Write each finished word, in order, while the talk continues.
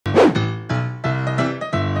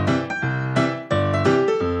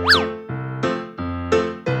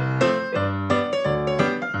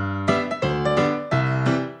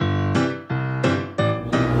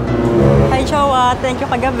Jowa, thank you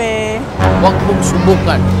kagabi. Huwag mong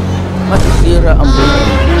subukan. Masisira ang buhay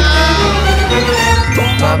mo.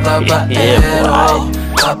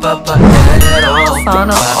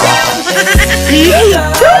 Sana.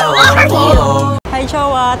 Hi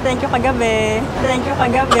Jowa, thank you kagabi. Thank you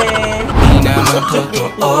kagabi.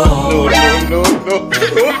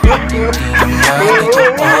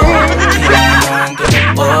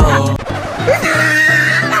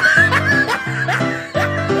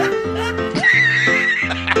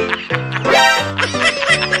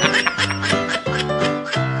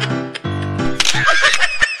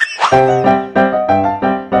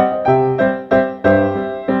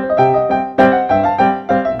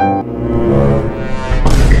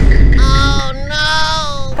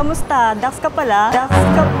 Kamusta? Dax ka pala? Dax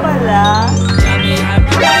ka pala?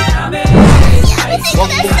 Huwag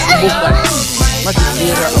mong subukan.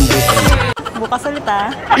 Masisira ang buhay mo. Bukas ulit ah.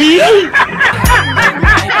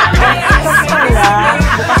 Dax ka pala?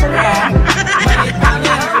 Bukas ulit ah.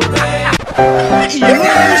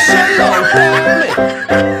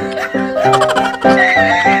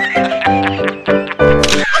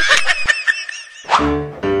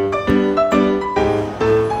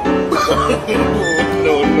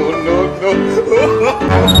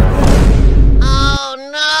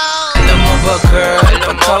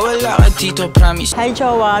 Hi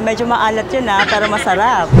Jowa, medyo maalat yun ah, pero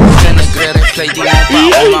masarap. Nagre-reply di mo pa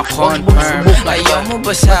ako ma-confirm. Ayaw mo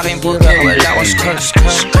ba sa'kin porque wala akong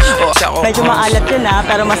skr-skr? Medyo maalat yun ah,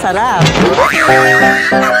 pero masarap.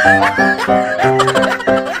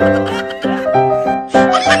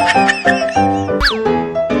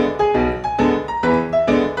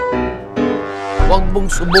 Huwag mong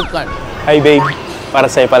subukan. Hi babe, para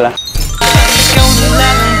sa'yo pala. Ikaw na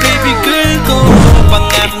lang ang baby girl ko.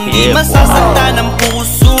 Pangakong di masasaktan ang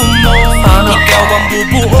puso mo. Ikaw ang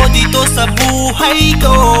bubuo dito sa buhay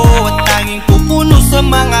ko. At tanging pupuno sa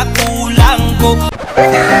mga kulang ko.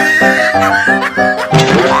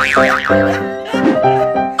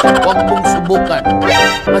 Huwag mong subukan.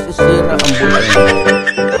 Masisira ang buhay mo.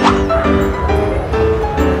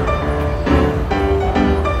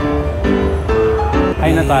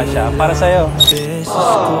 Hi Natasha, para sa'yo. Beses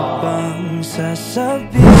ko bang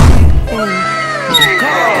sasabihin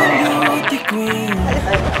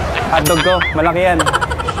Hotdog ko, malaki yan.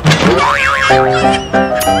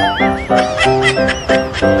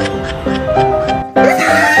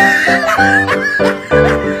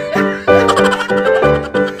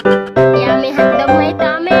 Yummy hotdog mo ito,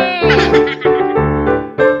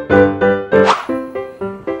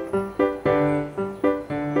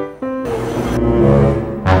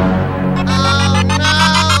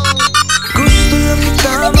 Gusto lang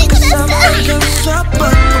kita makasama hanggang sa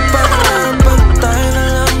pagpaparaan. Pag tayo na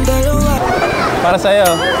lang dalawa. Para sa'yo.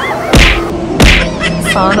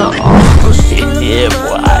 Sana. Yeah,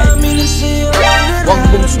 boy. Huwag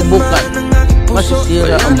mong subukan.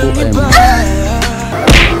 Masisira ang buhay mo.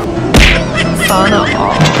 Sana.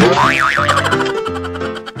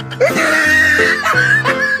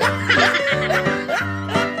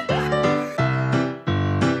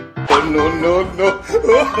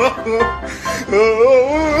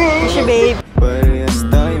 Miss you, babe. Parehas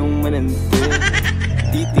tayong manante.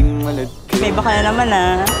 Titing malagkit. May baka na naman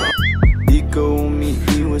ah. Di ka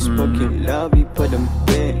umiiwas pag yung labi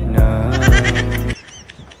padampi na.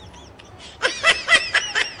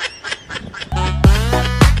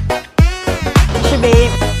 Miss you,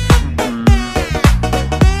 babe.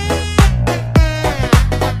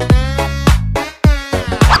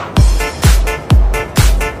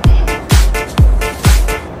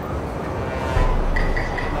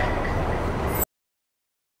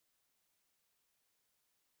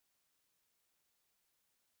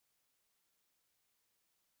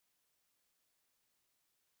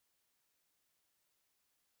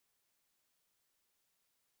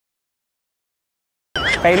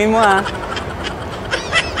 Kainin mo ah.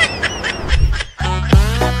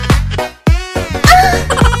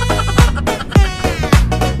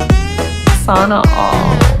 Sana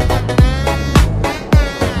all.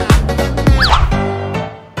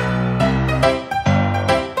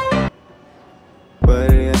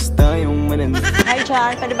 Parehas tayong manante. Hi,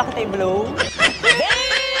 Chan. Pwede ba kita i-blow?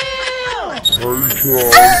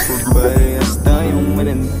 Parehas tayong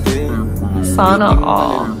manante. Sana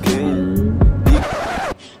all.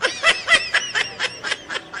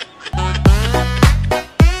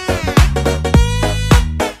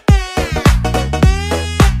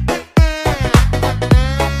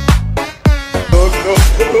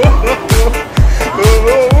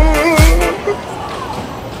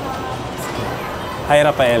 Hi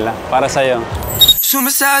Rafaela, para sa'yo.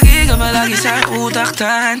 Sumasagi ka palagi sa utak, Ay,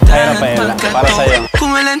 tahan-tahan Rafaela, para sa'yo.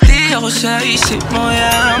 Kung malanti ako sa isip mo,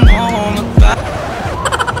 yaman mo ako magpa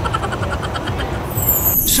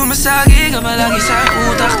Sumasagi ka palagi sa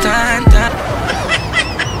utak, tahan-tahan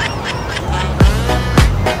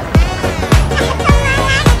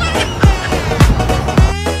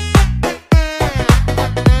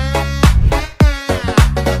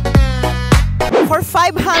For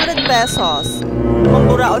 500 pesos,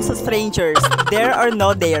 mamburaot sa strangers. There or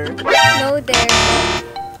no there? No there po.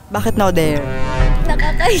 Bakit no there?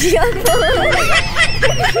 Nakakahiya po.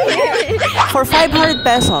 For 500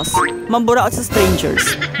 pesos, mamburaot sa strangers.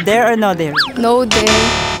 There or no there? No there.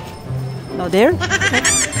 No there?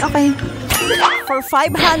 Okay. For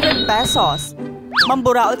 500 pesos,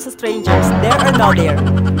 mamburaot sa strangers. There or no there?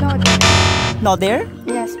 No there. No there?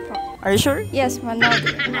 Yes po. Are you sure? Yes po, no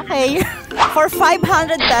there. Okay. For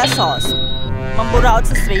 500 pesos, mamburaot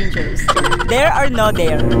sa strangers. There or no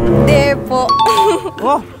there? There po.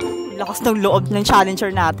 Wow, lakas ng loob ng challenger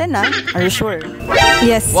natin, ha? Are you sure?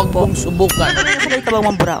 Yes Huwag po. mong subukan. Sabay ka bang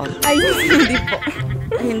mamburaot? Ay, hindi po.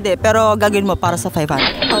 Ay, hindi, pero gagawin mo para sa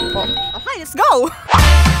 500. Opo. Okay, let's go!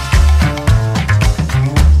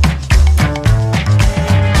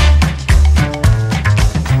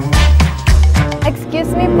 Excuse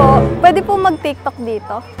me po, pwede po mag-TikTok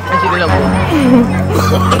dito? Sige lang po.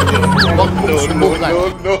 Huwag mong subukan.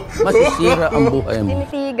 Masisira ang buhay mo.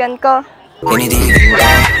 Tinitigan ko. Tinitigan ko,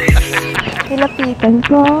 Nilapitan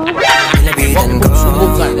ko. Huwag nilapitan ko mong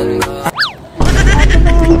subukan.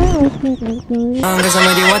 Hanggang sa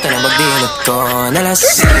may diwata na magdilot ko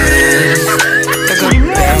Nalasing kagabi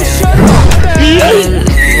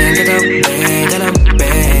Kagabi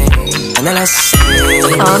Nalasing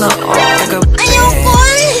kagabi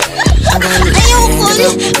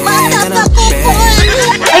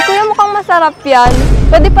Ay, kuya, mukhang masarap yan.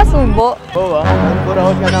 Pwede pa subo. Oo,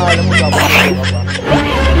 mamburaot ka na. Alam mo, dapat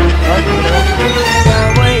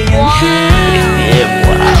May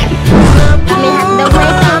handog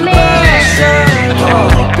may kami.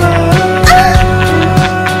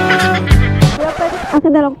 Kuya, pwede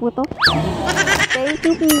akin na lang po to. Thank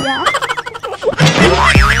you, kuya.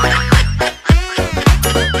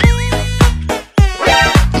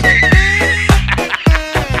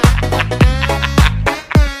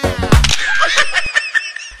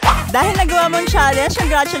 Dahil nagawa mong challenge,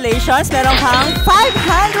 congratulations! Meron kang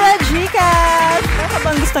 500 Gcash! Meron ka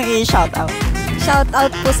bang gustong i-shoutout?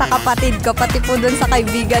 Shoutout po sa kapatid ko, pati po dun sa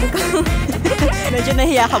kaibigan ko. Medyo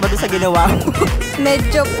nahiya ka ba doon sa ginawa mo?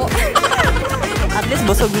 Medyo po. At least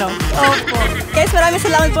busog, no? Opo. Guys, maraming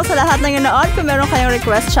salamat po sa lahat ng nanood. Kung meron kayong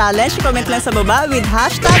request challenge, comment lang sa baba with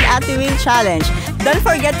hashtag #AteWheelChallenge. Don't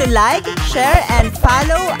forget to like, share, and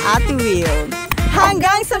follow Ate Wheel.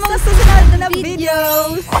 Hanggang sa mga susunod na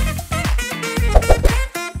videos!